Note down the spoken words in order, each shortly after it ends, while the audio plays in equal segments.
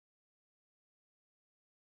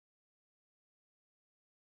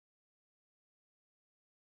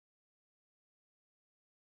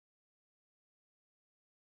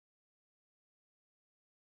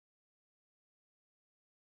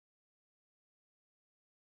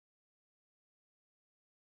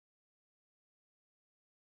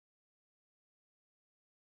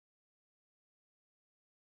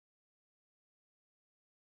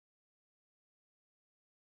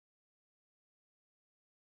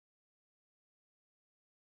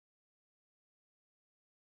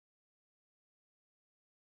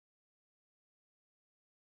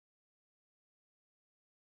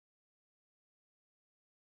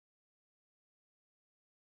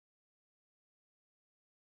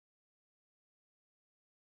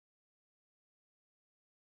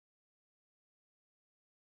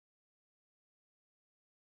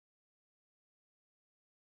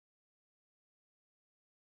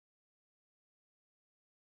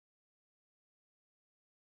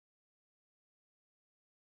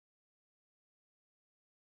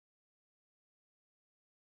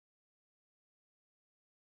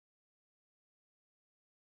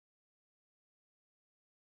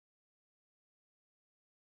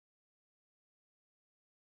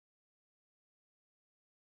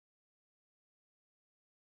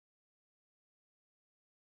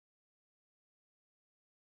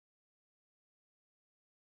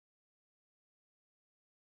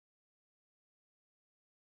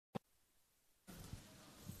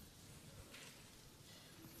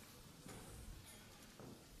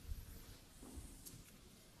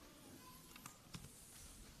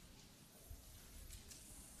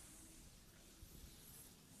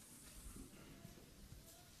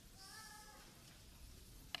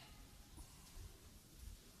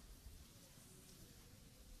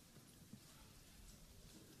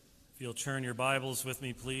If you'll turn your Bibles with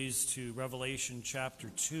me, please, to Revelation chapter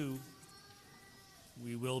 2.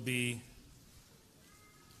 We will be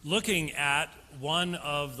looking at one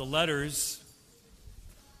of the letters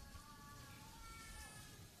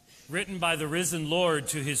written by the risen Lord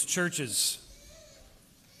to his churches.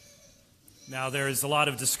 Now, there is a lot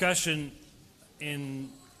of discussion in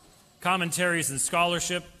commentaries and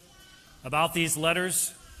scholarship about these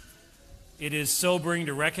letters. It is sobering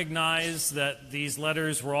to recognize that these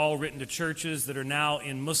letters were all written to churches that are now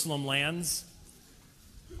in Muslim lands.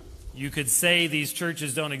 You could say these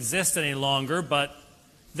churches don't exist any longer, but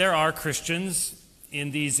there are Christians in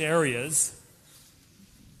these areas,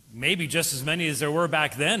 maybe just as many as there were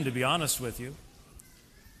back then, to be honest with you.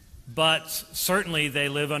 But certainly they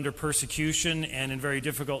live under persecution and in very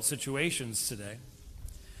difficult situations today.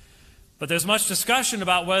 But there's much discussion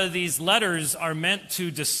about whether these letters are meant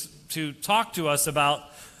to talk to us about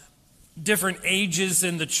different ages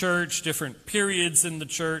in the church, different periods in the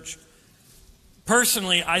church.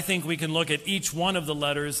 Personally, I think we can look at each one of the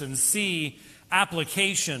letters and see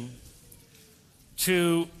application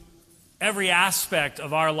to every aspect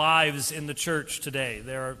of our lives in the church today.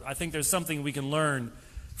 I think there's something we can learn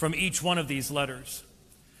from each one of these letters.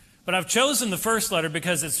 But I've chosen the first letter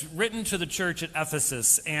because it's written to the church at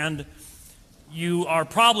Ephesus, and you are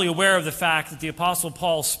probably aware of the fact that the Apostle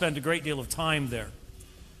Paul spent a great deal of time there.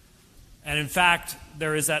 And in fact,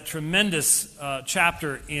 there is that tremendous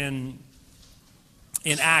chapter in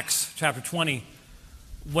Acts chapter 20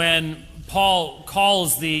 when Paul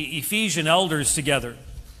calls the Ephesian elders together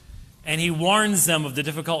and he warns them of the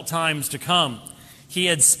difficult times to come. He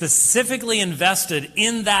had specifically invested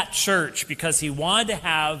in that church because he wanted to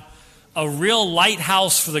have a real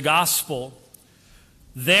lighthouse for the gospel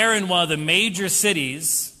there in one of the major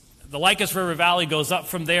cities. The Lycus River Valley goes up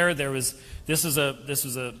from there. This was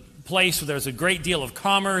a place where there was a great deal of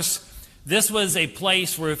commerce. This was a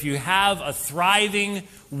place where if you have a thriving,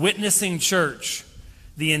 witnessing church,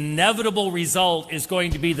 the inevitable result is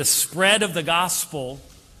going to be the spread of the gospel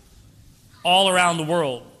all around the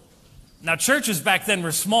world. Now, churches back then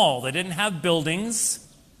were small. They didn't have buildings.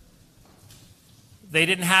 They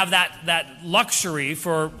didn't have that luxury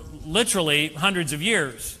for literally hundreds of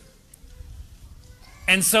years.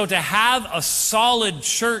 And so to have a solid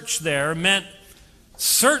church there meant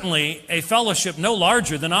certainly a fellowship no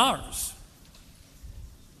larger than ours.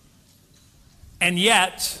 And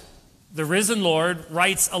yet, the risen Lord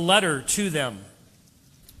writes a letter to them.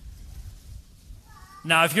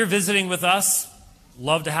 Now, if you're visiting with us,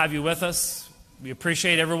 love to have you with us. We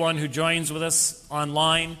appreciate everyone who joins with us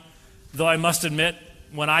online. Though I must admit,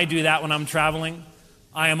 when I do that when I'm traveling,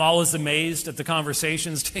 I am always amazed at the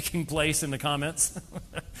conversations taking place in the comments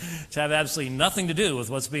to have absolutely nothing to do with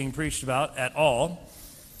what's being preached about at all.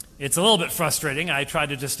 It's a little bit frustrating. I try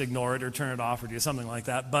to just ignore it or turn it off or do something like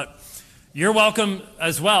that. But you're welcome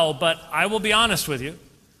as well. But I will be honest with you.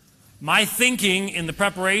 My thinking in the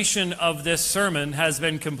preparation of this sermon has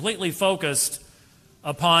been completely focused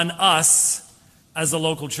upon us as a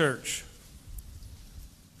local church,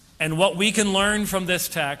 and what we can learn from this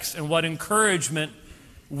text and what encouragement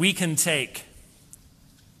we can take.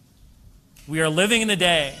 We are living in a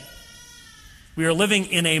day, we are living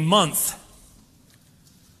in a month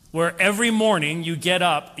where every morning you get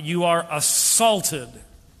up, you are assaulted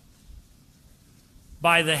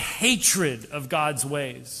by the hatred of God's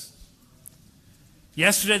ways.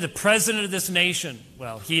 Yesterday, the president of this nation,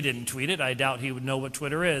 well, he didn't tweet it. I doubt he would know what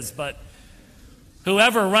Twitter is, but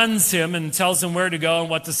whoever runs him and tells him where to go and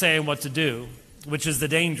what to say and what to do, which is the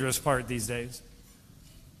dangerous part these days,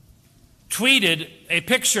 tweeted a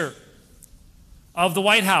picture of the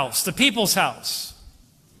White House, the People's House.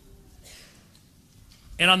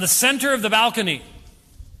 And on the center of the balcony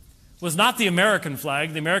was not the American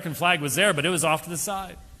flag. The American flag was there, but it was off to the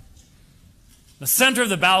side. The center of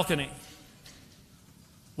the balcony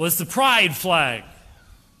was the pride flag.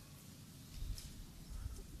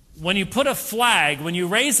 When you put a flag, when you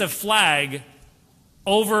raise a flag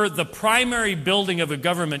over the primary building of a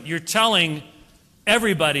government, you're telling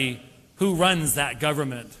everybody who runs that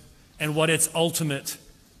government and what its ultimate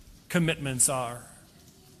commitments are.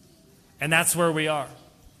 And that's where we are.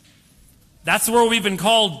 That's where we've been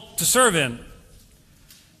called to serve in.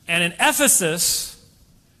 And in Ephesus,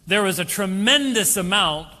 there was a tremendous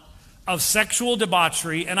amount of sexual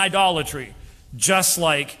debauchery and idolatry, just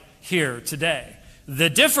like here today. The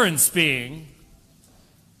difference being,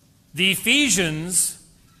 the Ephesians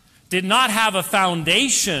did not have a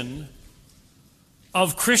foundation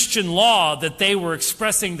of Christian law that they were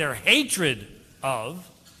expressing their hatred of.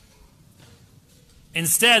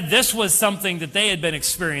 Instead, this was something that they had been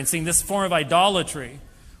experiencing, this form of idolatry,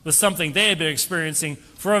 was something they had been experiencing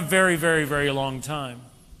for a very, very, very long time.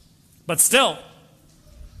 But still,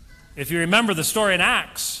 if you remember the story in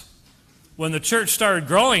Acts, when the church started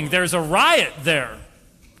growing, there's a riot there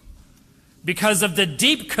because of the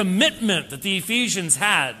deep commitment that the Ephesians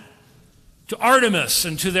had to Artemis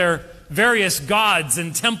and to their various gods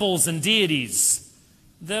and temples and deities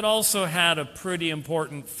that also had a pretty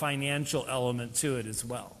important financial element to it as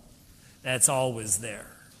well. That's always there,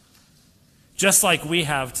 just like we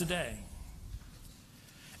have today.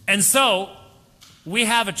 And so we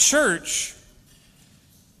have a church,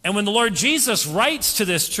 and when the Lord Jesus writes to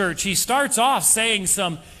this church, he starts off saying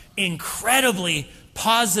some incredibly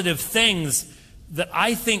positive things that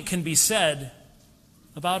I think can be said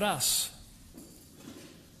about us.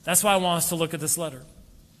 That's why I want us to look at this letter.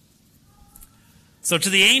 So, to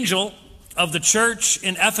the angel of the church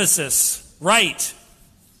in Ephesus, write,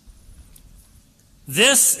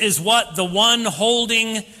 "This is what the one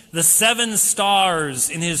holding the 7 stars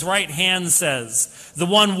in his right hand says, the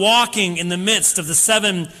one walking in the midst of the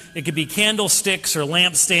 7, it could be candlesticks or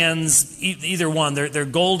lampstands, either one. They're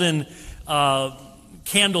golden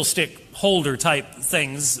candlestick holder type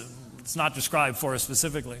things. It's not described for us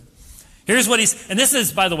specifically. Here's what and this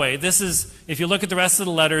is, by the way, if you look at the rest of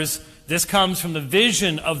the letters, this comes from the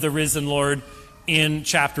vision of the risen Lord in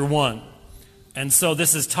chapter 1. And so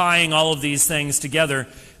this is tying all of these things together.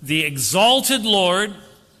 The exalted Lord,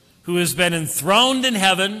 who has been enthroned in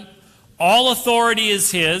heaven, all authority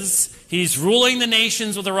is his. He's ruling the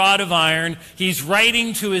nations with a rod of iron. He's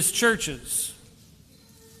writing to his churches.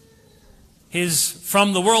 His,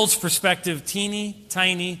 from the world's perspective, teeny,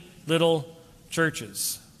 tiny, little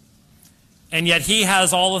churches. And yet he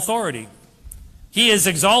has all authority. He is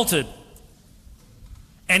exalted.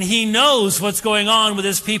 And he knows what's going on with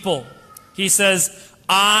his people. He says,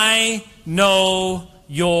 I know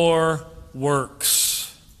your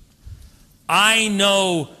works. I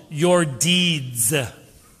know your deeds.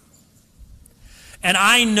 And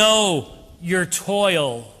I know your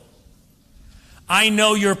toil. I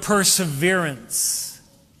know your perseverance.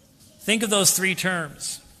 Think of those 3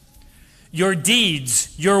 terms. Your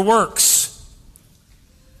deeds, your works,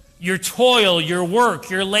 your toil, your work,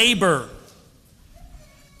 your labor,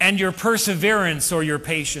 and your perseverance or your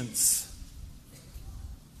patience.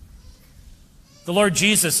 The Lord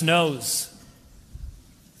Jesus knows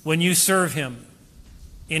when you serve him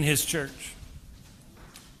in his church.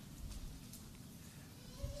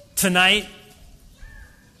 Tonight,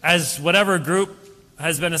 as whatever group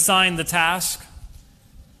has been assigned the task,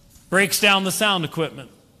 breaks down the sound equipment,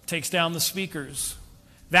 takes down the speakers,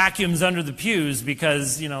 vacuums under the pews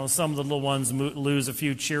because, some of the little ones lose a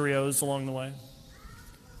few Cheerios along the way.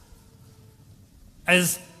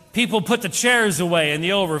 As people put the chairs away in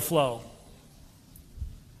the overflow,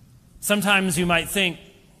 sometimes you might think,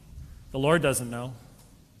 the Lord doesn't know.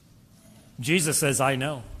 Jesus says, I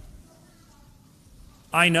know.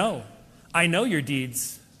 I know. I know your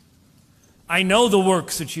deeds. I know the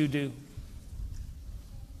works that you do.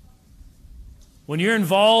 When you're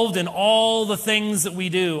involved in all the things that we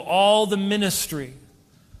do, all the ministry,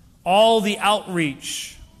 all the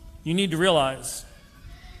outreach, you need to realize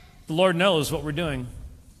the Lord knows what we're doing.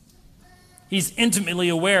 He's intimately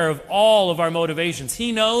aware of all of our motivations.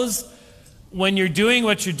 He knows when you're doing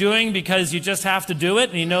what you're doing because you just have to do it,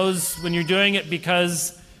 and he knows when you're doing it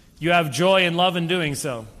because you have joy and love in doing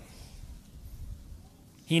so.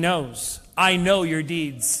 He knows. I know your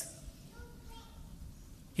deeds.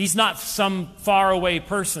 He's not some faraway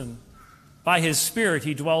person. By his Spirit,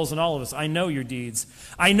 he dwells in all of us. I know your deeds.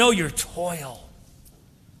 I know your toil.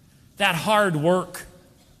 That hard work.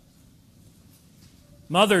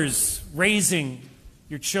 Mothers raising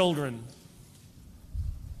your children.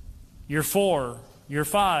 You're 4, you're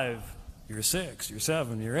 5, you're 6, you're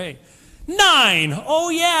 7, you're 8. 9! Oh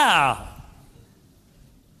yeah!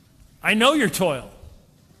 I know your toil.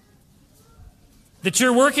 That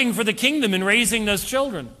you're working for the kingdom and raising those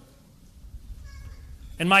children.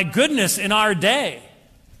 And my goodness, in our day,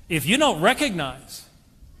 if you don't recognize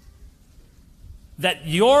that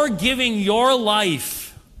you're giving your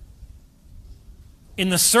life in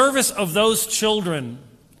the service of those children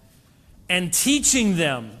and teaching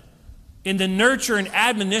them in the nurture and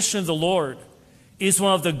admonition of the Lord is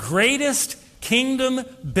one of the greatest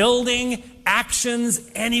kingdom-building actions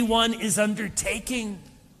anyone is undertaking.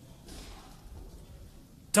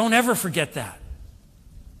 Don't ever forget that.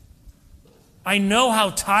 I know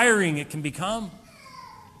how tiring it can become.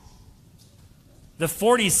 The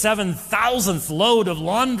 47,000th load of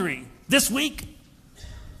laundry this week.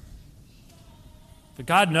 But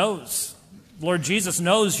God knows. Lord Jesus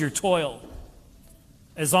knows your toil.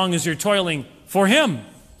 As long as you're toiling for him.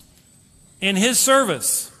 in His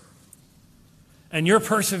service and your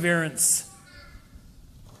perseverance.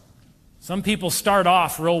 Some people start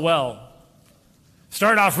off real well,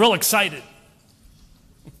 start off real excited.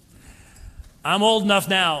 I'm old enough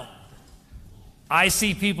now. I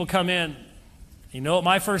see people come in. You know what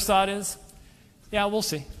my first thought is? Yeah, we'll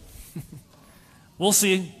see. We'll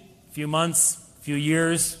see. A few months, a few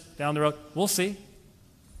years down the road. We'll see.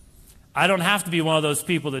 I don't have to be one of those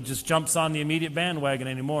people that just jumps on the immediate bandwagon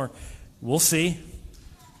anymore. We'll see.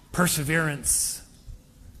 Perseverance.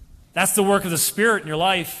 That's the work of the Spirit in your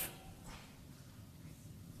life.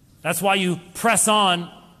 That's why you press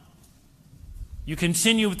on. You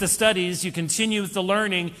continue with the studies. You continue with the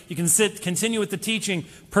learning. You can continue with the teaching.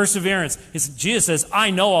 Perseverance. Jesus says,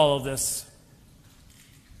 I know all of this.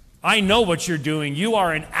 I know what you're doing. You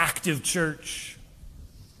are an active church.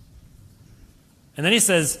 And then he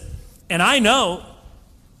says, and I know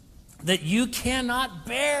that you cannot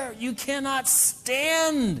bear, you cannot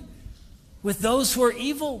stand with those who are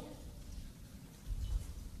evil.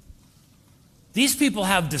 These people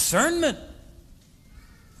have discernment.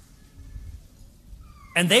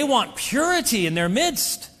 And they want purity in their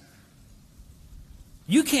midst.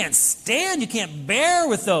 You can't stand, you can't bear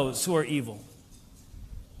with those who are evil.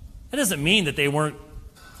 That doesn't mean that they weren't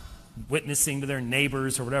witnessing to their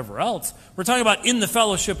neighbors or whatever else. We're talking about in the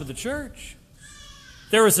fellowship of the church.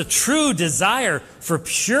 There is a true desire for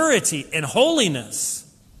purity and holiness.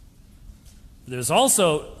 There's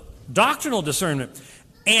also doctrinal discernment.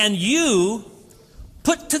 And you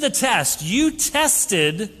put to the test, you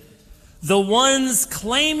tested the ones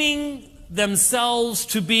claiming themselves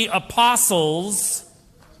to be apostles,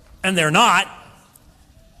 and they're not,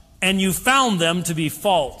 and you found them to be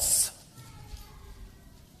false.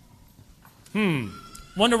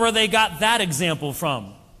 Wonder where they got that example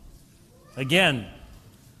from. Again,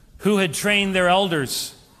 who had trained their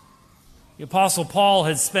elders? The Apostle Paul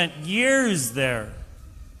had spent years there.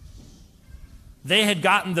 They had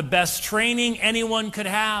gotten the best training anyone could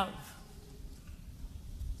have.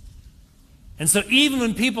 And so even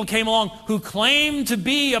when people came along who claimed to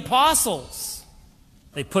be apostles,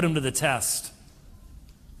 they put them to the test.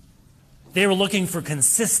 They were looking for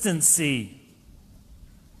consistency.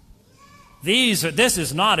 This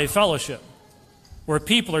is not a fellowship where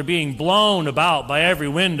people are being blown about by every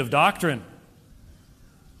wind of doctrine.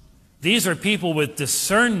 These are people with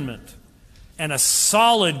discernment and a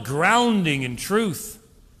solid grounding in truth.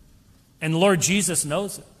 And Lord Jesus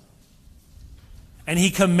knows it. And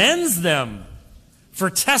He commends them for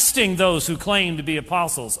testing those who claim to be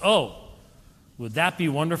apostles. Oh, would that be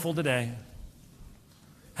wonderful today?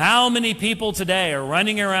 How many people today are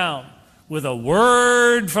running around with a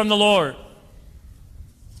word from the Lord?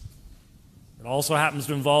 It also happens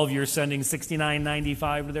to involve your sending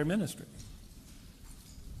 $69.95 to their ministry.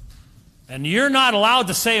 And you're not allowed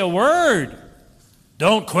to say a word.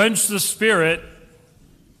 Don't quench the Spirit.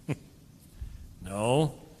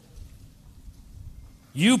 No.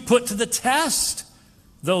 You put to the test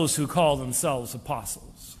those who call themselves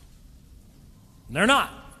apostles. And they're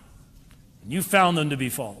not. And you found them to be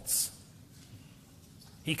false.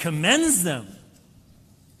 He commends them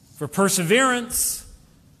for perseverance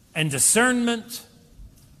and discernment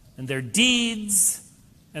and their deeds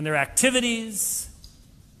and their activities.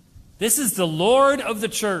 This is the Lord of the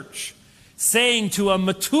church saying to a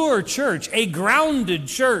mature church, a grounded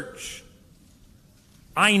church,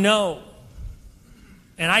 I know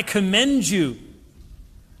and I commend you.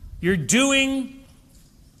 You're doing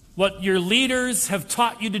what your leaders have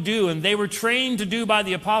taught you to do, and they were trained to do by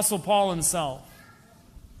the Apostle Paul himself.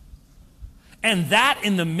 And that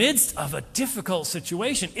in the midst of a difficult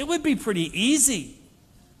situation. It would be pretty easy.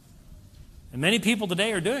 And many people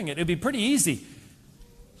today are doing it. It would be pretty easy.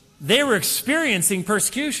 They were experiencing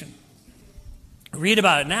persecution. Read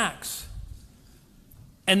about it in Acts.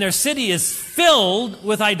 And their city is filled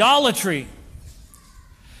with idolatry.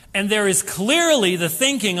 And there is clearly the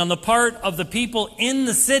thinking on the part of the people in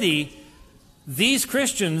the city, these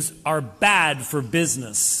Christians are bad for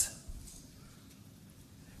business.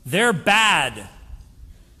 They're bad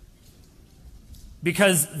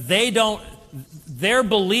because their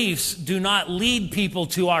beliefs do not lead people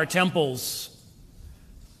to our temples.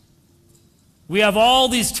 We have all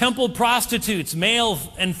these temple prostitutes, male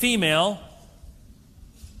and female,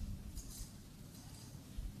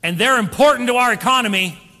 and they're important to our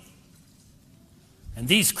economy. And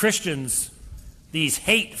these Christians, these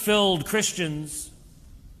hate-filled Christians,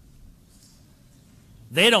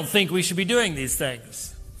 they don't think we should be doing these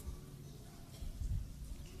things.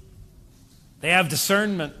 They have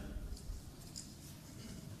discernment.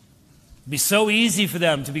 It'd be so easy for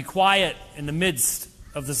them to be quiet in the midst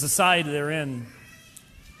of the society they're in.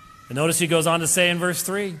 And notice he goes on to say in verse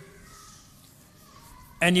 3,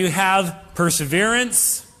 and you have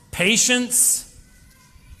perseverance, patience,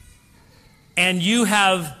 and you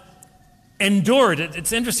have endured.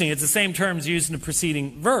 It's interesting, it's the same terms used in the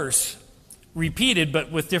preceding verse, repeated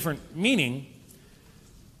but with different meaning.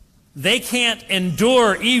 They can't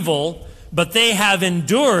endure evil, but they have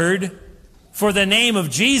endured for the name of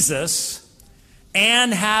Jesus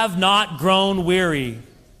and have not grown weary.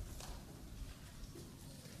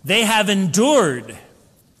 They have endured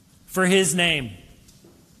for his name.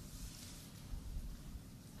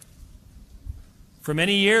 For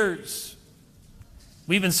many years,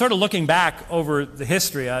 we've been sort of looking back over the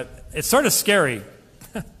history. It's sort of scary.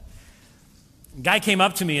 A guy came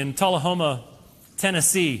up to me in Tullahoma,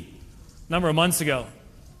 Tennessee, a number of months ago,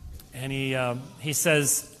 and he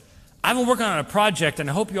says, I've been working on a project, and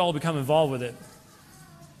I hope you all become involved with it.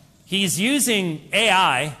 He's using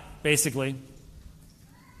AI, basically,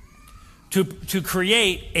 to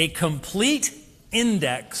create a complete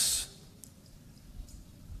index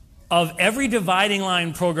of every dividing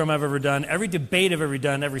line program I've ever done, every debate I've ever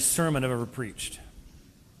done, every sermon I've ever preached.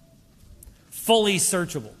 Fully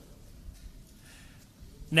searchable.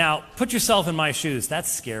 Now, put yourself in my shoes. That's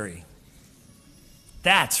scary.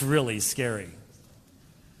 That's really scary.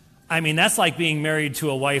 I mean, that's like being married to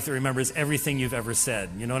a wife that remembers everything you've ever said.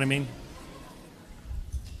 You know what I mean?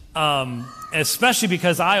 Especially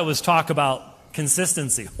because I always talk about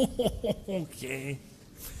consistency. Okay.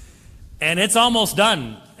 And it's almost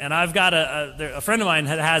done. And I've got a friend of mine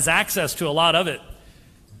that has access to a lot of it.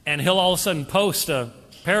 And he'll all of a sudden post a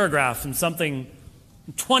paragraph from something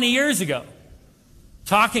 20 years ago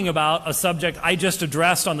talking about a subject I just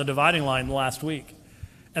addressed on the dividing line last week.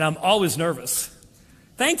 And I'm always nervous.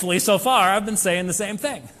 Thankfully, so far, I've been saying the same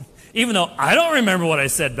thing. Even though I don't remember what I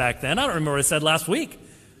said back then. I don't remember what I said last week.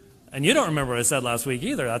 And you don't remember what I said last week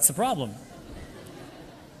either. That's the problem.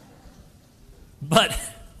 But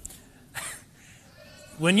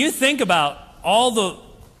when you think about all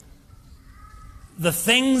the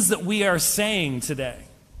things that we are saying today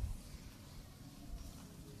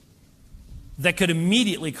that could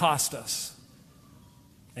immediately cost us,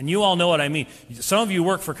 and you all know what I mean. Some of you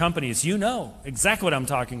work for companies. You know exactly what I'm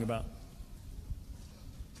talking about.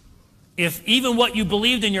 If even what you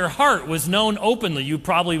believed in your heart was known openly,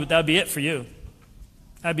 that'd be it for you.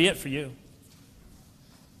 That'd be it for you.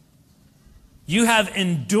 You have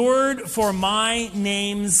endured for my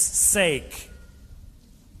name's sake.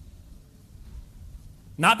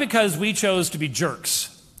 Not because we chose to be jerks.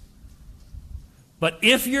 But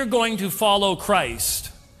if you're going to follow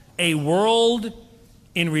Christ, a world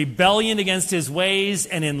in rebellion against his ways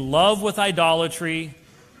and in love with idolatry,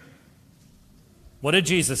 what did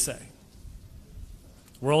Jesus say?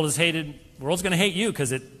 The world's going to hate you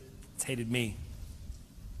because it's hated me.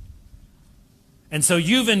 And so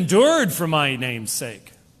you've endured for my name's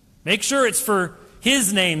sake. Make sure it's for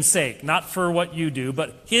his name's sake, not for what you do,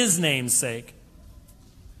 but his name's sake.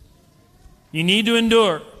 You need to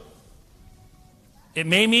endure. It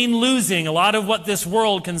may mean losing a lot of what this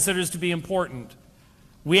world considers to be important.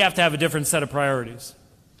 We have to have a different set of priorities.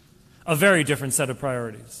 A very different set of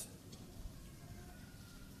priorities.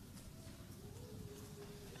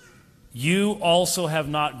 You also have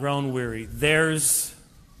not grown weary. There's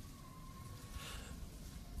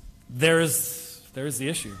the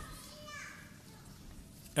issue.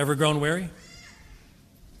 Ever grown weary?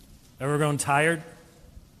 Ever grown tired?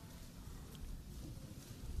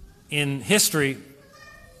 In history,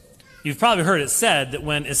 you've probably heard it said that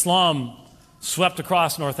when Islam swept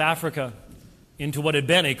across North Africa into what had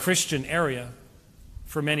been a Christian area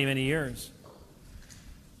for many, many years,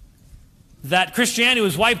 that Christianity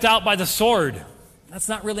was wiped out by the sword. That's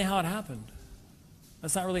not really how it happened.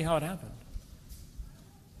 That's not really how it happened.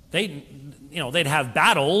 They'd have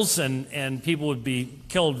battles and people would be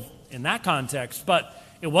killed in that context, but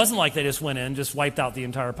it wasn't like they just went in and just wiped out the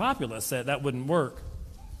entire populace. That wouldn't work.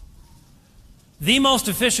 The most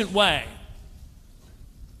efficient way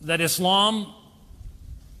that Islam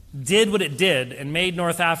did what it did and made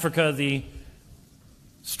North Africa the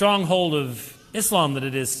stronghold of Islam that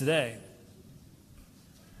it is today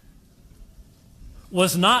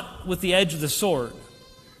was not with the edge of the sword,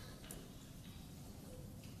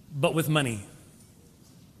 but with money.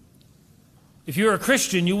 If you're a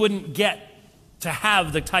Christian, you wouldn't get to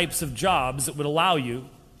have the types of jobs that would allow you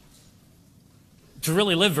to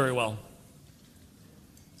really live very well.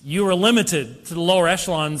 You were limited to the lower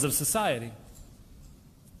echelons of society.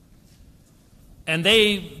 And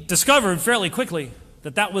they discovered fairly quickly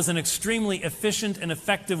that that was an extremely efficient and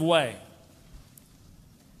effective way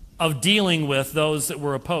of dealing with those that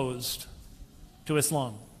were opposed to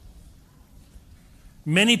Islam.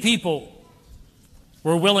 Many people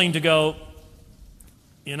were willing to go,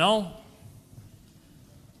 you know,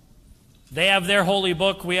 they have their holy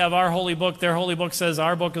book, we have our holy book, their holy book says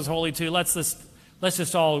our book is holy too, let's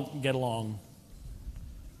just all get along.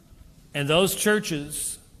 And those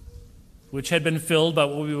churches, which had been filled by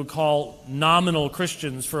what we would call nominal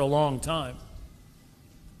Christians for a long time,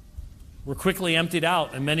 were quickly emptied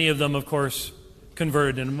out, and many of them, of course,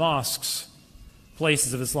 converted into mosques,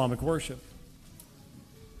 places of Islamic worship.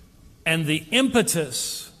 And the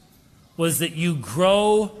impetus was that you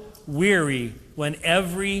grow weary when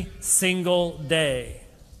every single day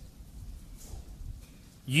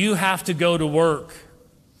you have to go to work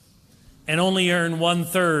and only earn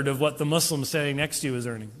 1/3 of what the Muslim standing next to you is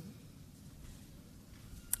earning.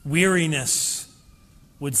 Weariness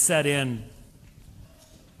would set in.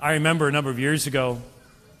 I remember a number of years ago,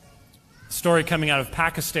 a story coming out of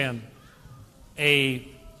Pakistan. A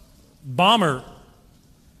bomber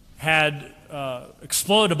had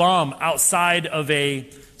exploded a bomb outside of a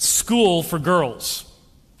school for girls.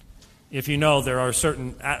 If you know, there are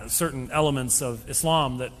certain elements of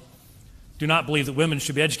Islam that do not believe that women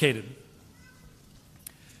should be educated.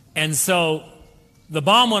 And so the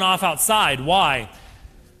bomb went off outside. Why?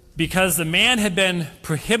 Because the man had been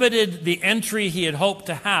prohibited the entry he had hoped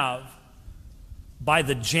to have by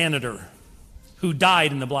the janitor who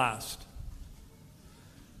died in the blast.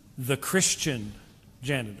 The Christian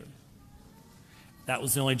janitor. That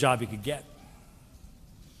was the only job he could get.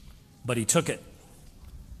 But he took it.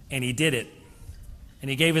 And he did it. And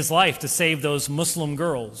he gave his life to save those Muslim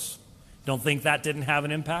girls. Don't think that didn't have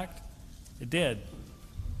an impact? It did.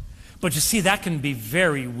 But you see, that can be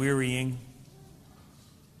very wearying.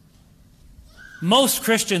 Most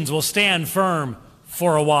Christians will stand firm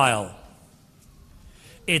for a while.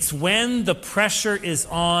 It's when the pressure is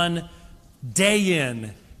on day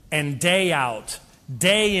in and day out,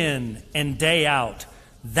 day in and day out,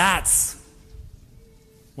 that's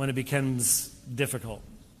when it becomes difficult.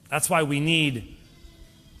 That's why we need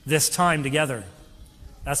this time together.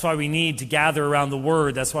 That's why we need to gather around the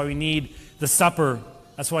Word. That's why we need the supper.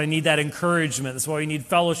 That's why we need that encouragement. That's why we need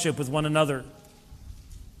fellowship with one another.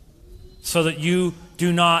 So that you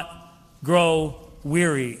do not grow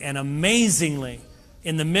weary. And amazingly,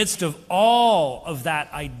 in the midst of all of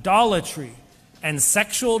that idolatry and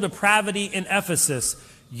sexual depravity in Ephesus,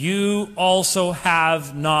 you also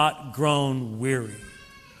have not grown weary.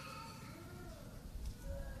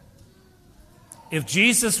 If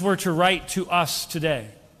Jesus were to write to us today,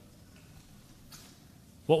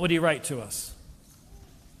 what would he write to us?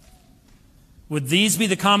 Would these be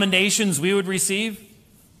the commendations we would receive?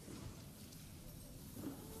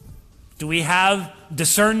 Do we have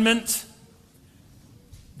discernment?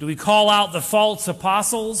 Do we call out the false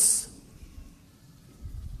apostles?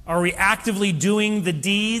 Are we actively doing the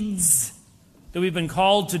deeds that we've been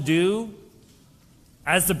called to do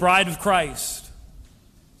as the bride of Christ?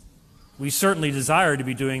 We certainly desire to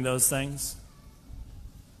be doing those things.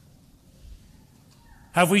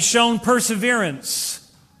 Have we shown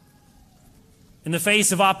perseverance in the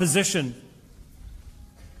face of opposition?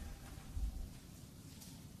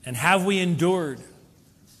 And have we endured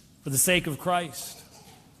for the sake of Christ?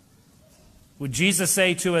 Would Jesus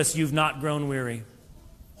say to us, "You've not grown weary"?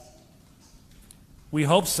 We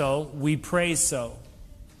hope so. We pray so.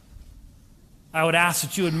 I would ask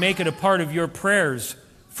that you would make it a part of your prayers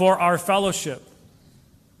for our fellowship,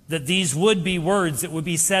 that these would be words that would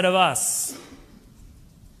be said of us.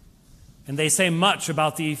 And they say much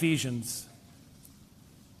about the Ephesians.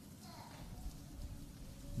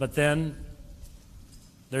 But then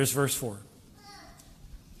there's verse 4.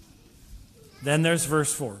 Then there's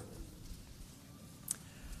verse 4.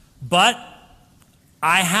 But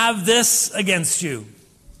I have this against you.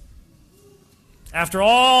 After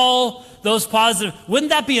all those positive,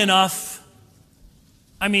 wouldn't that be enough?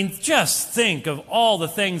 I mean, just think of all the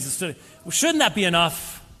things that stood. Shouldn't that be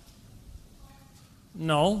enough?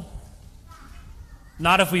 No.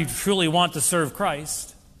 Not if we truly want to serve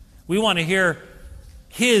Christ. We want to hear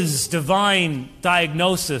His divine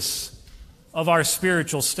diagnosis of our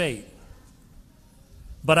spiritual state.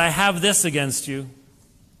 But I have this against you,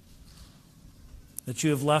 that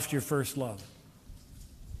you have left your first love.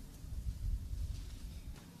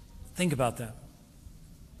 Think about that.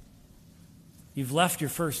 You've left your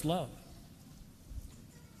first love.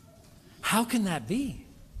 How can that be?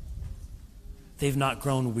 They've not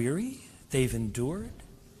grown weary. They've endured.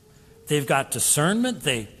 They've got discernment.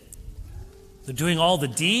 They're doing all the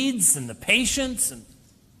deeds and the patience.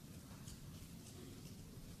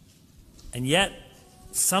 And yet,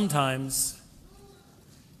 sometimes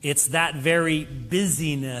it's that very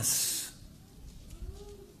busyness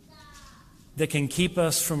that can keep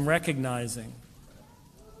us from recognizing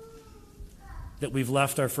that we've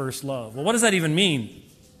left our first love. Well, what does that even mean?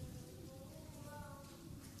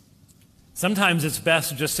 Sometimes it's best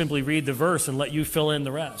to just simply read the verse and let you fill in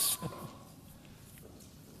the rest.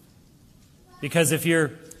 Because if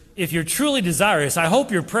you're truly desirous, I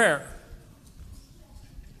hope your prayer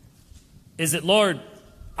is that, Lord,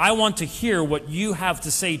 I want to hear what you have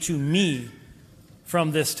to say to me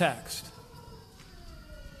from this text.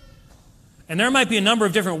 And there might be a number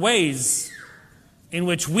of different ways in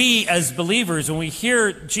which we as believers, when we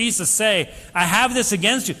hear Jesus say, I have this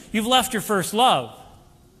against you, you've left your first love,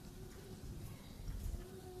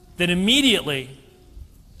 that immediately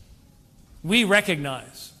we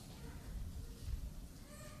recognize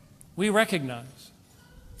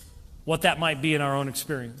what that might be in our own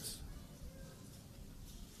experience.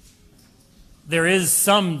 There is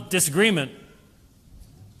some disagreement,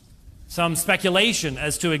 some speculation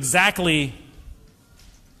as to exactly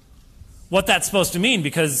what that's supposed to mean,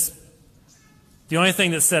 because the only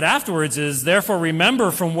thing that's said afterwards is, therefore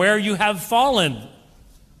remember from where you have fallen,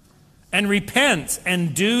 and repent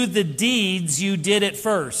and do the deeds you did at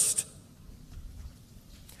first.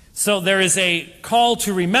 So there is a call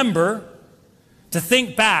to remember, to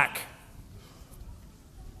think back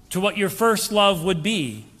to what your first love would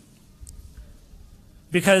be,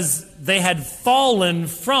 because they had fallen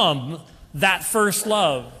from that first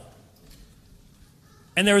love.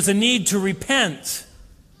 And there was a need to repent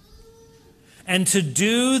and to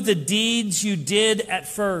do the deeds you did at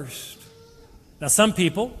first. Now, some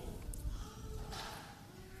people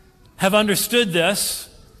have understood this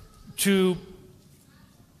to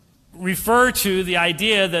refer to the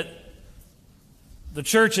idea that the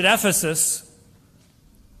church at Ephesus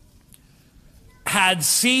had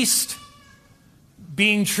ceased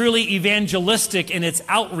being truly evangelistic in its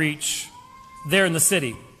outreach there in the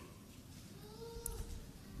city.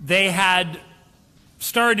 They had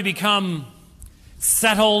started to become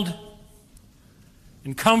settled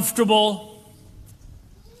and comfortable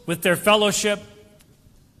with their fellowship.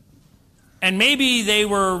 And maybe they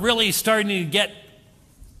were really starting to get,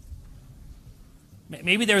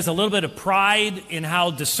 maybe there was a little bit of pride in how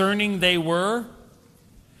discerning they were.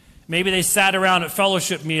 Maybe they sat around at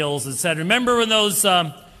fellowship meals and said, remember when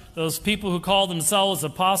those people who called themselves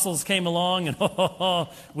apostles came along and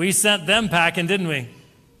we sent them packing, didn't we?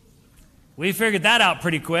 We figured that out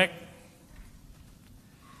pretty quick.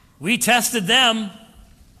 We tested them.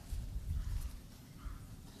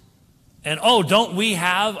 And don't we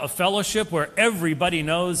have a fellowship where everybody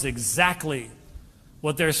knows exactly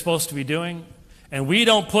what they're supposed to be doing? And we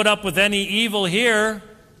don't put up with any evil here.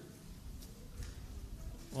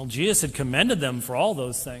 Well, Jesus had commended them for all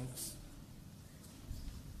those things.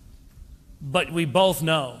 But we both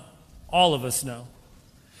know, all of us know,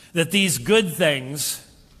 that these good things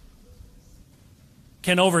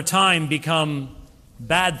can over time become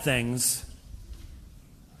bad things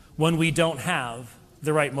when we don't have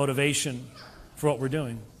the right motivation for what we're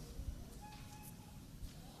doing.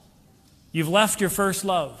 You've left your first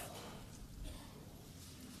love.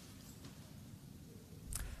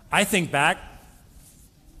 I think back,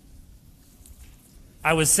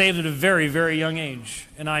 I was saved at a very, very young age,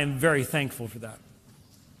 and I am very thankful for that.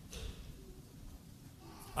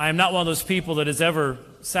 I am not one of those people that has ever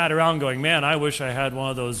sat around going, man, I wish I had one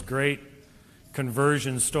of those great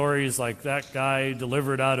conversion stories like that guy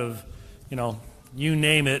delivered out of, you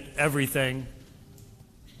name it, everything.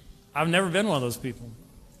 I've never been one of those people.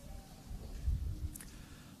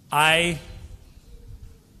 I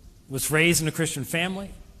was raised in a Christian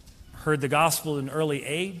family, heard the gospel at an early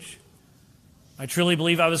age. I truly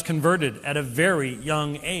believe I was converted at a very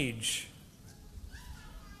young age.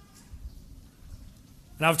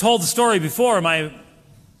 And I've told the story before. My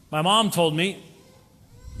mom told me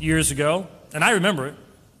years ago, and I remember it,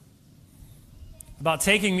 about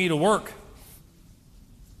taking me to work.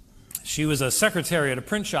 She was a secretary at a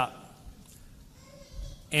print shop.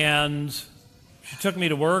 And she took me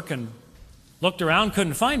to work and looked around,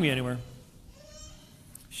 couldn't find me anywhere.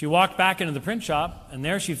 She walked back into the print shop, and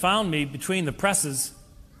there she found me between the presses,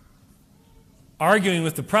 arguing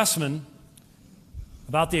with the pressman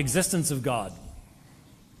about the existence of God.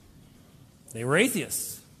 They were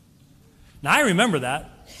atheists. Now, I remember that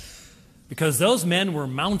because those men were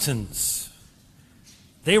mountains.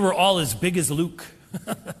 They were all as big as Luke.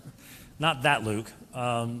 Not that Luke,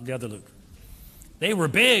 the other Luke. They were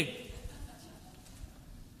big.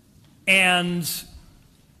 And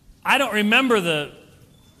I don't remember the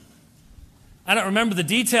I don't remember the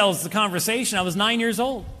details of the conversation. I was 9 years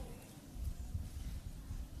old.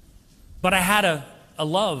 But I had a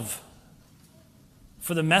love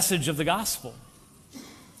for the message of the gospel.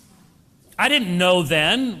 I didn't know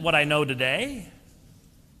then what I know today.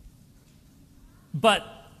 But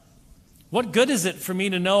what good is it for me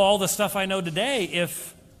to know all the stuff I know today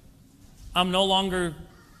if I'm no longer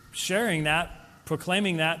sharing that,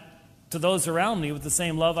 proclaiming that to those around me with the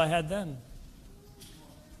same love I had then?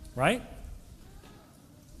 Right?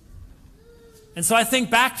 And so I think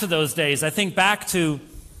back to those days. I think back to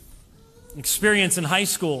experience in high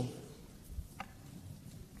school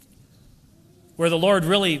where the Lord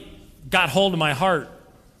really got hold of my heart,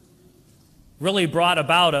 really brought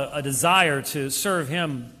about a desire to serve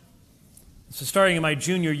Him. So starting in my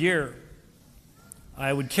junior year,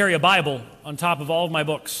 I would carry a Bible on top of all of my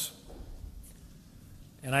books.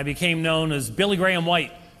 And I became known as Billy Graham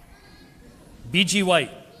White, B.G.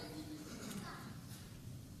 White.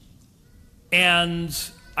 And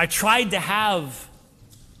I tried to have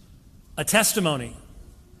a testimony.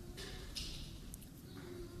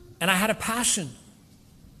 And I had a passion.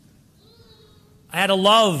 I had a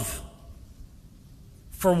love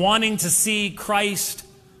for wanting to see Christ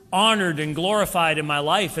honored and glorified in my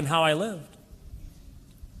life and how I lived.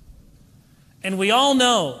 And we all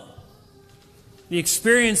know the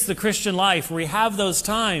experience of the Christian life where we have those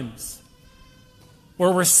times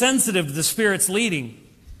where we're sensitive to the Spirit's leading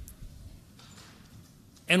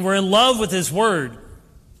and we're in love with His Word.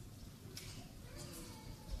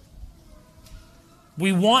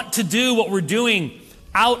 We want to do what we're doing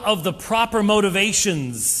out of the proper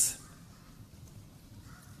motivations.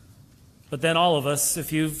 But then all of us,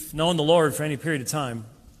 if you've known the Lord for any period of time,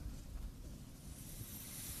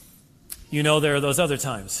 you know there are those other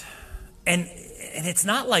times. And it's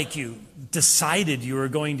not like you decided you were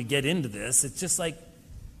going to get into this. It's just like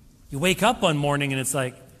you wake up one morning and it's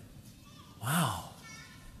like, wow,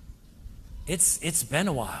 it's been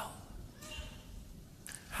a while.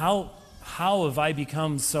 How have I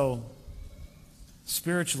become so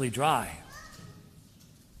spiritually dry?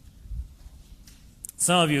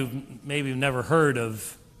 Some of you maybe have never heard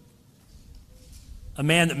of a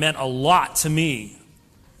man that meant a lot to me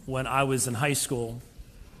when I was in high school,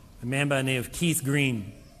 a man by the name of Keith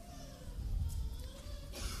Green.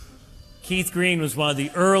 Keith Green was one of the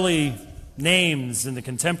early names in the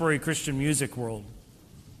contemporary Christian music world.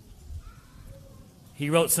 He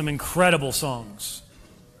wrote some incredible songs.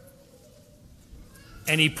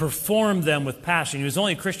 And he performed them with passion. He was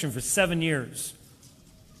only a Christian for 7 years.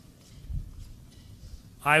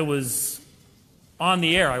 I was on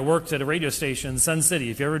the air. I worked at a radio station in Sun City.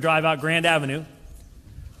 If you ever drive out Grand Avenue,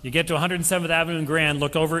 you get to 107th Avenue and Grand,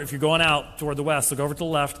 look over, if you're going out toward the west, look over to the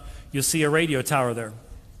left, you'll see a radio tower there.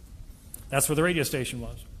 That's where the radio station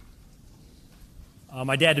was.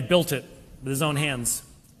 My dad had built it with his own hands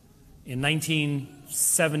in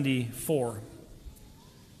 1974.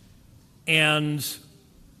 And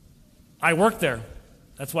I worked there.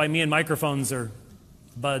 That's why me and microphones are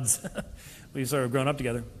buds. We've sort of grown up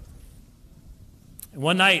together. And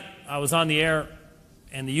one night, I was on the air,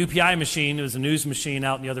 and the UPI machine, it was a news machine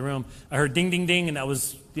out in the other room, I heard ding, ding, ding, and that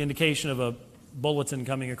was the indication of a bulletin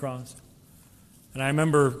coming across. And I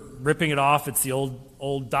remember ripping it off. It's the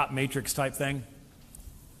old dot matrix type thing.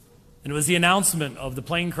 And it was the announcement of the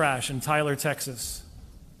plane crash in Tyler, Texas,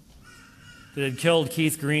 that had killed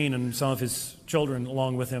Keith Green and some of his children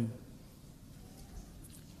along with him.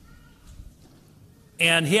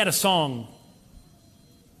 And he had a song.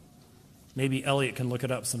 Maybe Elliot can look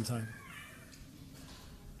it up sometime.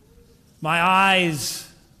 My eyes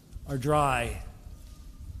are dry.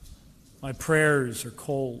 My prayers are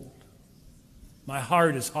cold. My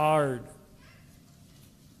heart is hard.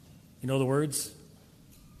 You know the words?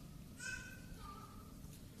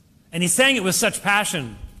 And he sang it with such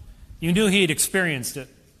passion. You knew he had experienced it.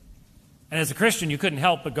 And as a Christian, you couldn't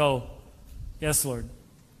help but go, yes, Lord,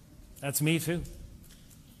 that's me too.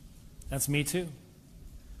 That's me too.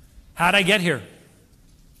 How'd I get here?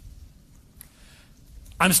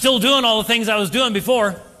 I'm still doing all the things I was doing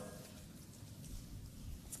before.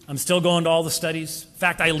 I'm still going to all the studies. In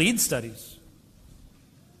fact, I lead studies.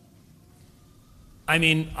 I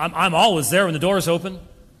mean, I'm always there when the doors open.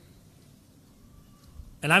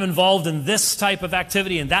 And I'm involved in this type of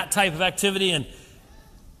activity and that type of activity. And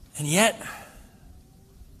yet,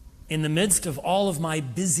 in the midst of all of my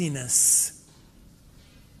busyness,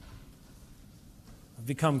 I've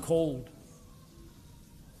become cold.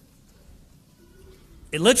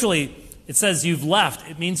 It says you've left.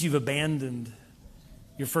 It means you've abandoned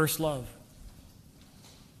your first love.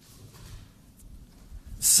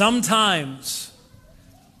 Sometimes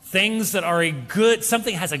things that are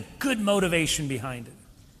something has a good motivation behind it.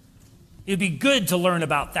 It'd be good to learn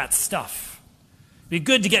about that stuff. It'd be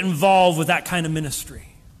good to get involved with that kind of ministry.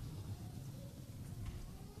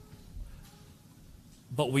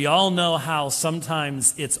 But we all know how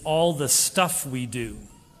sometimes it's all the stuff we do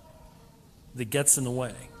that gets in the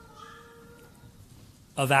way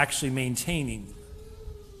of actually maintaining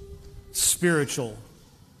spiritual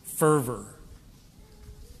fervor,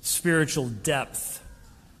 spiritual depth,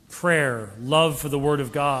 prayer, love for the Word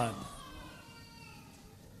of God.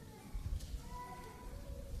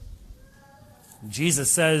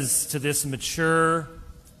 Jesus says to this mature,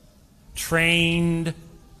 trained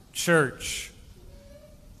church,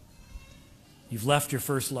 you've left your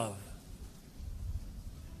first love.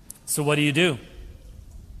 So what do?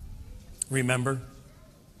 Remember.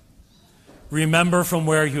 Remember from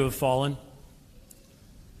where you have fallen.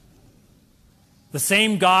 The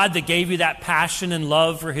same God that gave you that passion and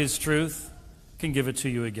love for His truth can give it to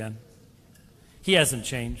you again. He hasn't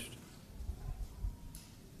changed.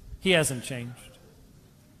 He hasn't changed.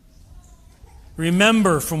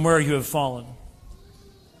 Remember from where you have fallen.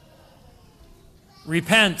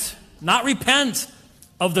 Repent. Not repent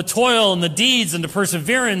of the toil and the deeds and the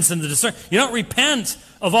perseverance and the discernment. You don't repent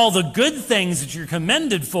of all the good things that you're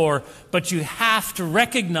commended for, but you have to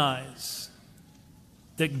recognize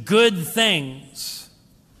that good things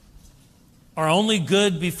are only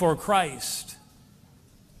good before Christ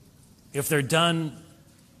if they're done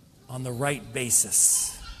on the right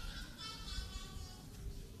basis.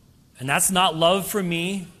 And that's not love for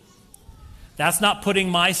me. That's not putting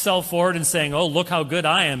myself forward and saying, oh, look how good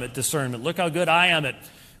I am at discernment. Look how good I am at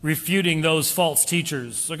refuting those false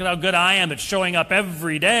teachers. Look at how good I am at showing up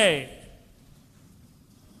every day.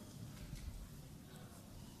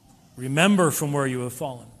 Remember from where you have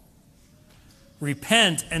fallen.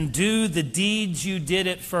 Repent and do the deeds you did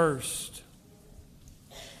at first.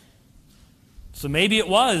 So maybe it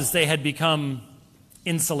was they had become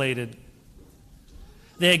insulated.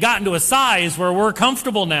 They had gotten to a size where we're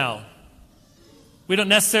comfortable now. We don't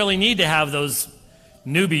necessarily need to have those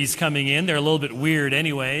newbies coming in. They're a little bit weird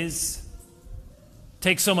anyways.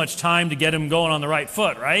 Takes so much time to get them going on the right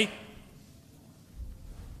foot, right?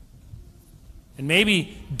 And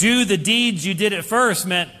maybe do the deeds you did at first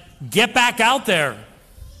meant get back out there.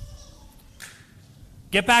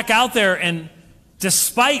 Get back out there, and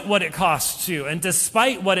despite what it costs you and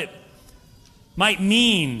despite what it might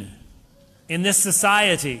mean in this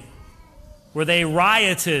society where they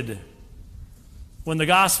rioted when the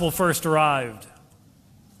gospel first arrived,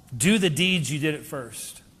 do the deeds you did at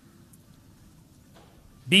first.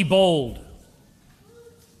 Be bold.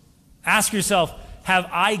 Ask yourself, have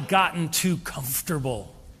I gotten too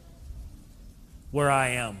comfortable where I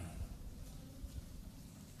am?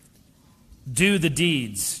 Do the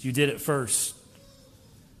deeds you did at first.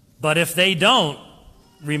 But if they don't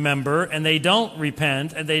remember, and they don't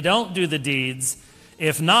repent, and they don't do the deeds,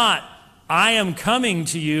 if not, I am coming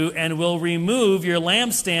to you and will remove your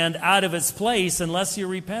lampstand out of its place unless you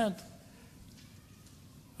repent.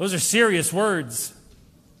 Those are serious words.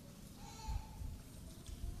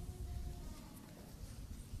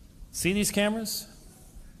 See these cameras?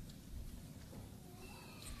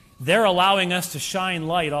 They're allowing us to shine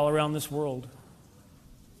light all around this world.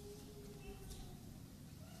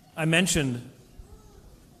 I mentioned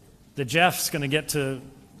that Jeff's going to get to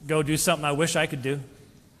go do something I wish I could do.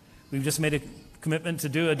 We've just made a commitment to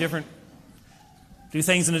do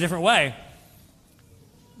things in a different way.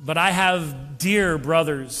 But I have dear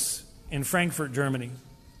brothers in Frankfurt, Germany.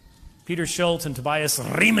 Peter Schultz and Tobias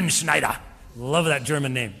Riemenschneider. Love that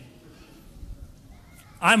German name.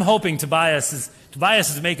 I'm hoping Tobias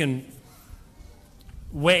is making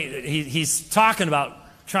way. He's talking about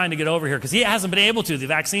trying to get over here because he hasn't been able to, the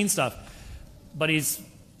vaccine stuff. But he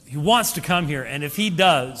wants to come here, and if he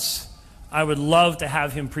does, I would love to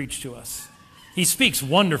have him preach to us. He speaks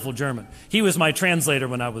wonderful German. He was my translator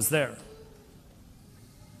when I was there.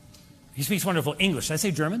 He speaks wonderful English. Did I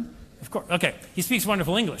say German? Of course. Okay. He speaks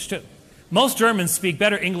wonderful English, too. Most Germans speak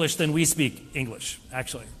better English than we speak English,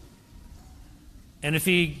 actually. And if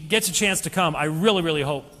he gets a chance to come, I really, really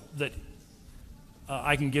hope that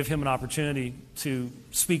I can give him an opportunity to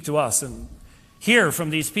speak to us and hear from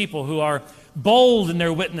these people who are bold in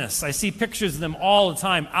their witness. I see pictures of them all the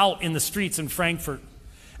time out in the streets in Frankfurt.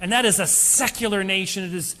 And that is a secular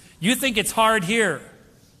nation. You think it's hard here.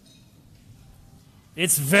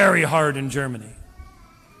 It's very hard in Germany.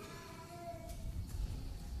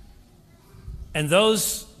 And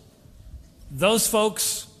those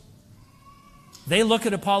folks, they look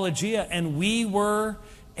at Apologia, and we were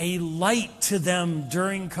a light to them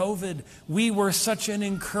during COVID. We were such an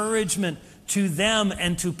encouragement to them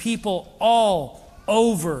and to people all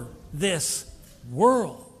over this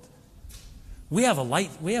world. We have a light,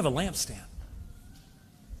 we have a lampstand.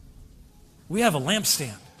 We have a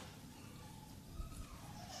lampstand.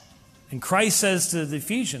 And Christ says to the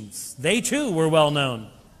Ephesians, they too were well known.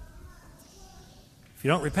 If you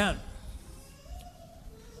don't repent,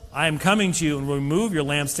 I am coming to you and will remove your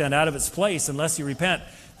lampstand out of its place unless you repent.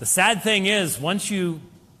 The sad thing is, once you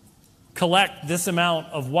collect this amount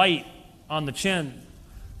of white on the chin,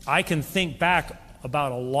 I can think back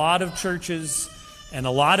about a lot of churches and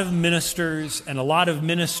a lot of ministers and a lot of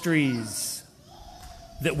ministries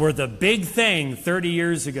that were the big thing 30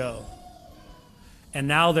 years ago. And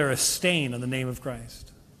now they're a stain on the name of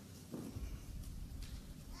Christ.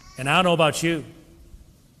 And I don't know about you,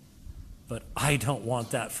 but I don't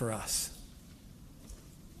want that for us.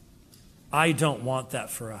 I don't want that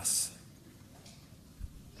for us.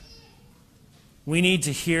 We need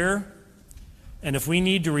to hear, and if we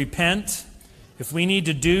need to repent, if we need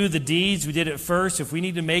to do the deeds we did at first, if we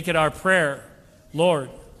need to make it our prayer, Lord,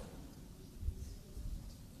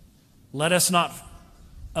 let us not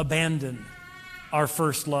abandon our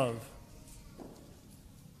first love.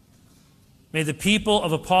 May the people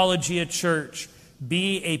of Apologia Church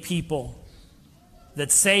be a people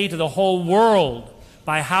that say to the whole world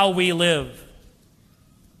by how we live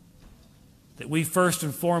that we first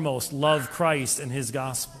and foremost love Christ and His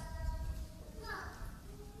gospel.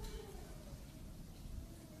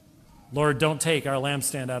 Lord, don't take our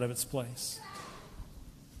lampstand out of its place.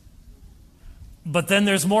 But then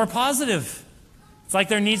there's more positive. It's like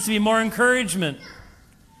there needs to be more encouragement.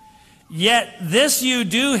 Yet this you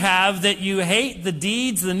do have, that you hate the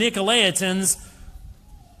deeds of the Nicolaitans,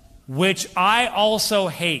 which I also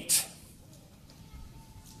hate.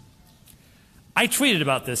 I tweeted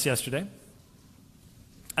about this yesterday.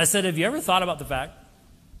 I said, have you ever thought about the fact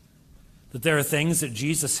that there are things that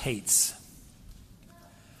Jesus hates?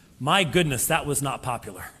 My goodness, that was not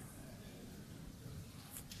popular.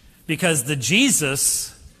 Because the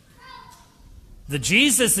Jesus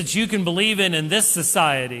that you can believe in this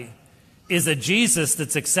society is a Jesus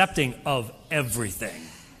that's accepting of everything.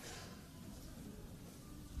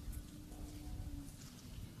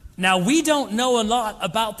 Now, we don't know a lot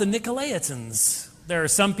about the Nicolaitans. There are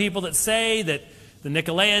some people that say that the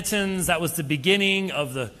Nicolaitans, that was the beginning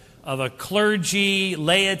of a clergy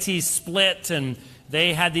laity split, and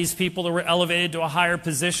they had these people that were elevated to a higher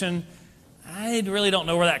position. I really don't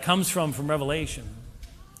know where that comes from Revelation.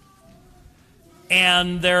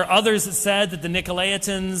 And there are others that said that the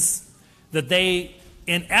Nicolaitans, that they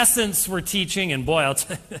in essence were teaching, and boy,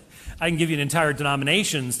 I can give you an entire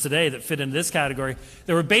denominations today that fit into this category.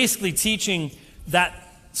 They were basically teaching that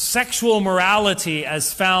sexual morality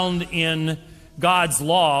as found in God's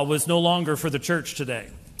law was no longer for the church today.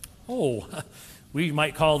 Oh, we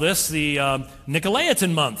might call this the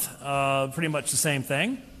Nicolaitan month. Pretty much the same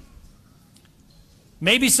thing.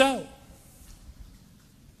 Maybe so.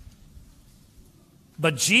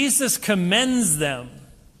 But Jesus commends them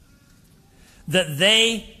that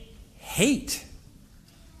they hate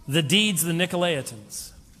the deeds of the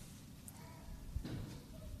Nicolaitans.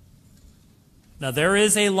 Now, there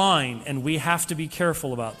is a line, and we have to be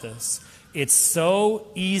careful about this. It's so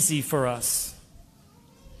easy for us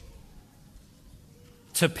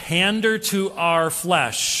to pander to our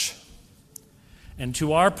flesh and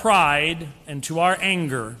to our pride and to our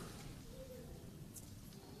anger.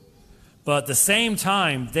 But at the same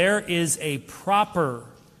time, there is a proper,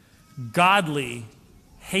 godly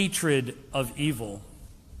hatred of evil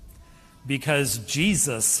because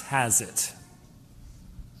Jesus has it,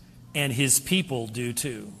 and His people do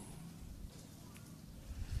too.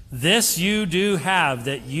 This you do have,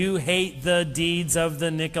 that you hate the deeds of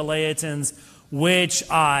the Nicolaitans, which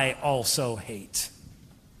I also hate.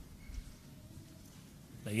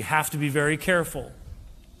 Now, you have to be very careful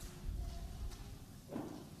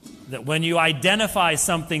that when you identify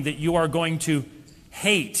something that you are going to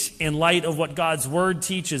hate in light of what God's Word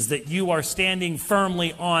teaches, that you are standing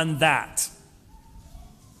firmly on that.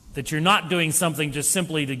 That you're not doing something just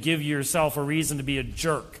simply to give yourself a reason to be a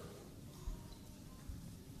jerk.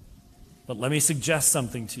 But let me suggest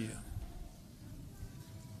something to you.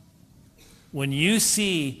 When you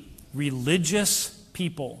see religious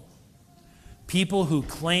people, people who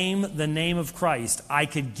claim the name of Christ, I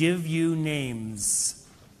could give you names.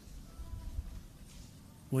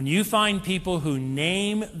 When you find people who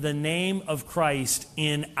name the name of Christ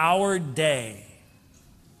in our day,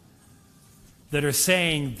 that are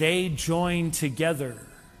saying they join together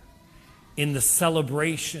in the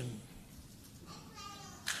celebration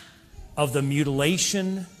of the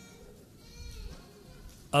mutilation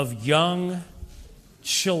of young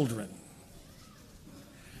children.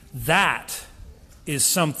 That is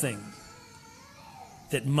something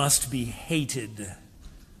that must be hated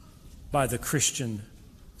by the Christian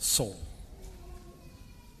soul.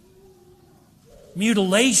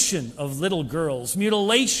 Mutilation of little girls,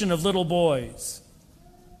 mutilation of little boys,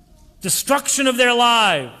 destruction of their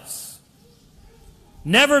lives.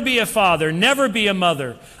 Never be a father, never be a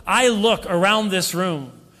mother. I look around this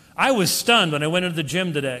room. I was stunned when I went into the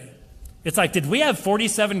gym today. It's like, did we have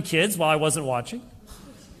 47 kids while I wasn't watching?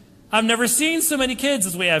 I've never seen so many kids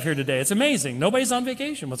as we have here today. It's amazing. Nobody's on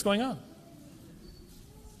vacation. What's going on?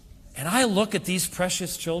 And I look at these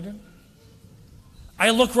precious children.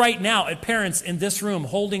 I look right now at parents in this room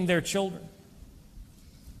holding their children.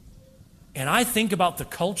 And I think about the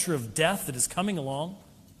culture of death that is coming along.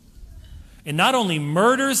 And not only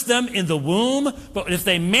murders them in the womb, but if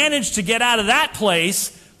they manage to get out of that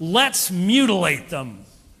place, let's mutilate them.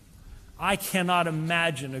 I cannot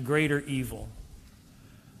imagine a greater evil.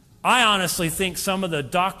 I honestly think some of the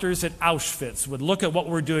doctors at Auschwitz would look at what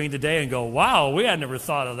we're doing today and go, wow, we had never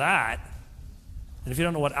thought of that. And if you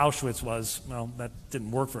don't know what Auschwitz was, well, that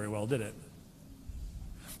didn't work very well, did it?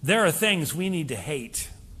 There are things we need to hate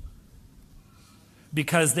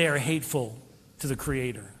because they are hateful to the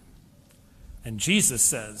Creator. And Jesus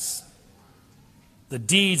says, the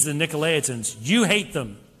deeds of the Nicolaitans, you hate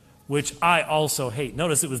them, which I also hate.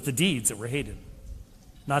 Notice it was the deeds that were hated,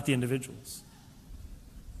 not the individuals.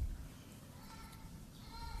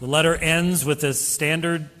 The letter ends with this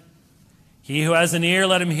standard, he who has an ear,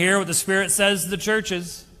 let him hear what the Spirit says to the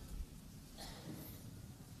churches.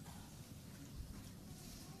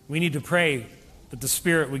 We need to pray that the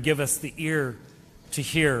Spirit would give us the ear to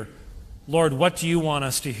hear. Lord, what do you want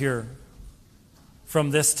us to hear from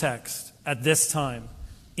this text at this time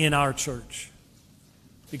in our church?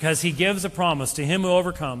 Because he gives a promise to him who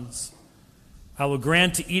overcomes, I will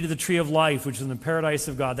grant to eat of the tree of life, which is in the paradise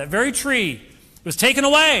of God. That very tree was taken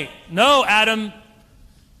away. No, Adam.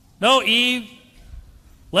 No, Eve.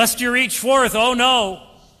 Lest you reach forth. Oh, no.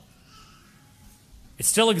 It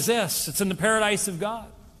still exists. It's in the paradise of God.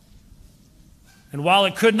 And while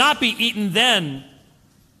it could not be eaten then,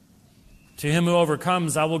 to him who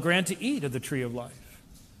overcomes, I will grant to eat of the tree of life,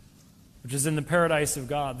 which is in the paradise of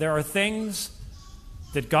God. There are things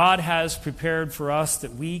that God has prepared for us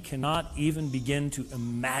that we cannot even begin to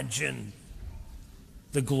imagine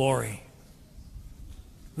the glory.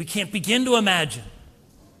 We can't begin to imagine.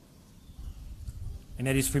 And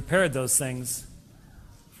yet he's prepared those things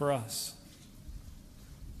for us.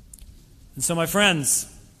 And so, my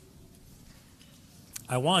friends,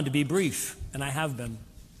 I wanted to be brief, and I have been.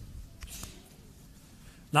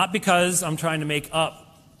 Not because I'm trying to make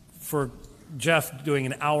up for Jeff doing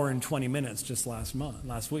an hour and 20 minutes just last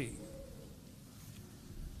week.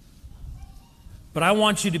 But I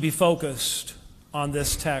want you to be focused on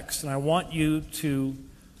this text, and I want you to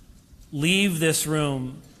leave this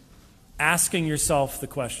room asking yourself the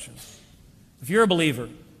question. If you're a believer,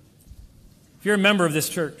 if you're a member of this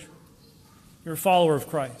church, you're a follower of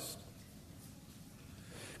Christ,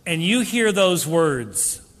 and you hear those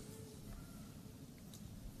words,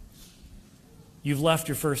 you've left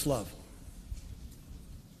your first love.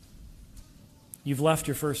 You've left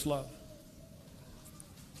your first love.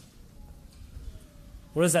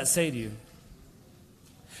 What does that say to you?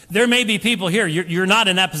 There may be people here, you're not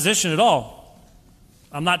in that position at all.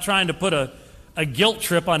 I'm not trying to put a guilt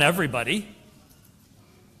trip on everybody.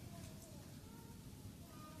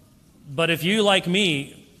 But if you, like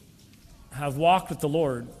me, have walked with the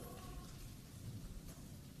Lord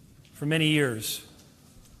for many years,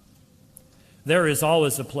 there is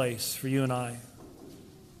always a place for you and I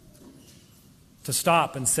to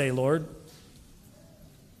stop and say, Lord,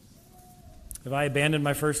 have I abandoned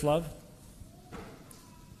my first love?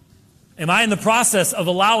 Am I in the process of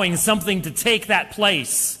allowing something to take that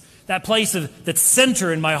place of that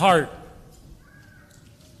center in my heart?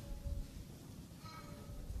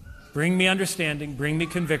 Bring me understanding, bring me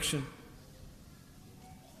conviction.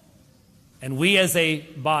 And we as a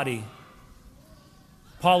body,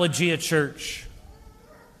 Apologia Church,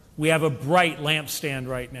 we have a bright lampstand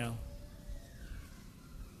right now.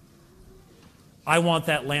 I want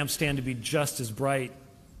that lampstand to be just as bright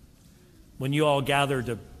when you all gather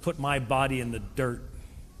to put my body in the dirt.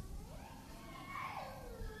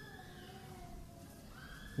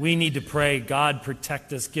 We need to pray, God,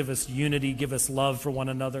 protect us, give us unity, give us love for one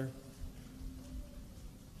another.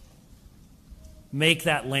 Make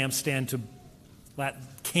that lampstand, that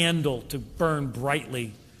candle to burn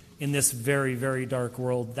brightly in this very, very dark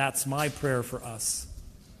world. That's my prayer for us.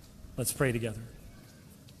 Let's pray together.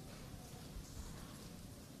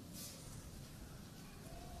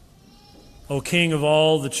 O King of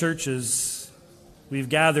all the churches, we've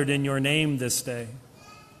gathered in your name this day.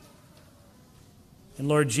 And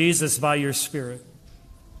Lord Jesus, by your Spirit,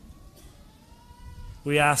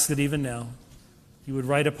 we ask that even now you would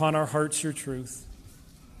write upon our hearts your truth.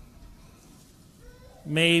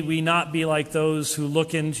 May we not be like those who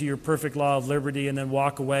look into your perfect law of liberty and then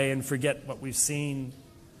walk away and forget what we've seen.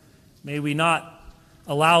 May we not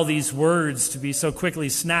allow these words to be so quickly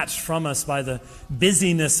snatched from us by the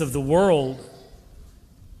busyness of the world.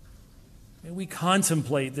 May we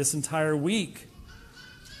contemplate this entire week.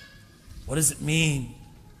 What does it mean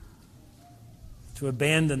to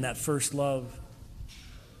abandon that first love?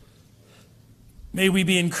 May we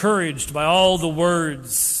be encouraged by all the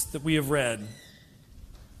words that we have read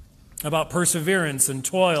about perseverance and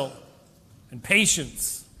toil and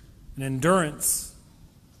patience and endurance.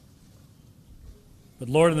 But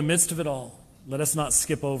Lord, in the midst of it all, let us not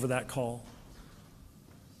skip over that call.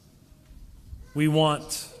 We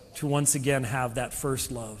want to once again have that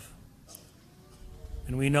first love.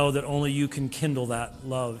 And we know that only you can kindle that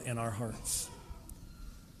love in our hearts.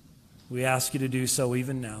 We ask you to do so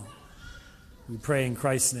even now. We pray in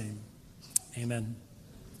Christ's name. Amen.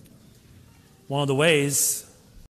 One of the ways